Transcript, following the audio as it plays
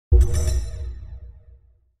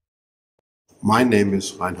My name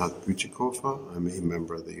is Reinhart Bütikofer. I'm a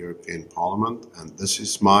member of the European Parliament, and this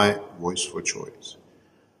is my voice for choice.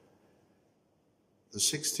 The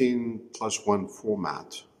 16+1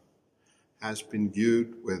 format has been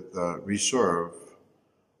viewed with reserve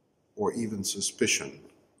or even suspicion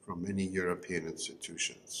from many European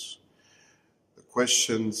institutions. The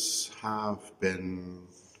questions have been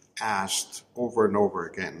asked over and over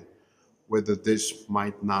again whether this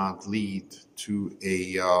might not lead to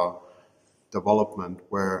a development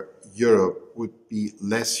where Europe would be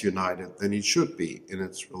less united than it should be in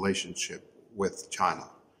its relationship with China.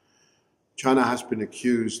 China has been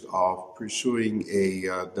accused of pursuing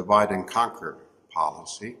a divide and conquer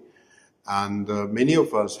policy, and many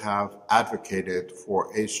of us have advocated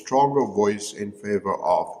for a stronger voice in favor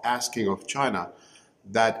of asking of China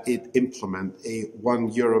that it implement a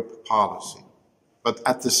one Europe policy. But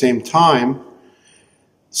at the same time,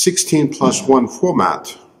 16+1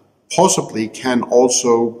 format possibly can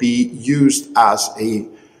also be used as a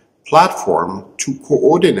platform to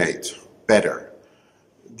coordinate better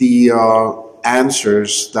the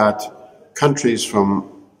answers that countries from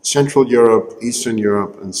Central Europe, Eastern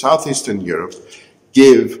Europe, and Southeastern Europe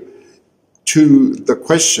give to the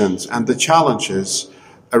questions and the challenges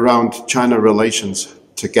around China relations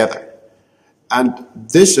together. And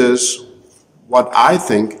this is what I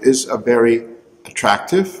think is a very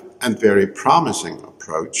attractive and very promising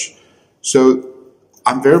approach. So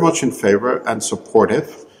I'm very much in favor and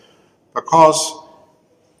supportive, because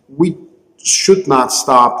we should not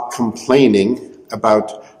stop complaining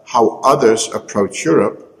about how others approach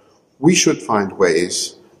Europe. We should find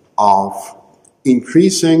ways of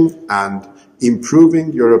increasing and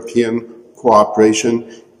improving European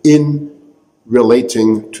cooperation in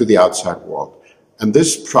relating to the outside world. And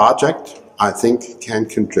this project, I think, can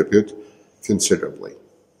contribute considerably.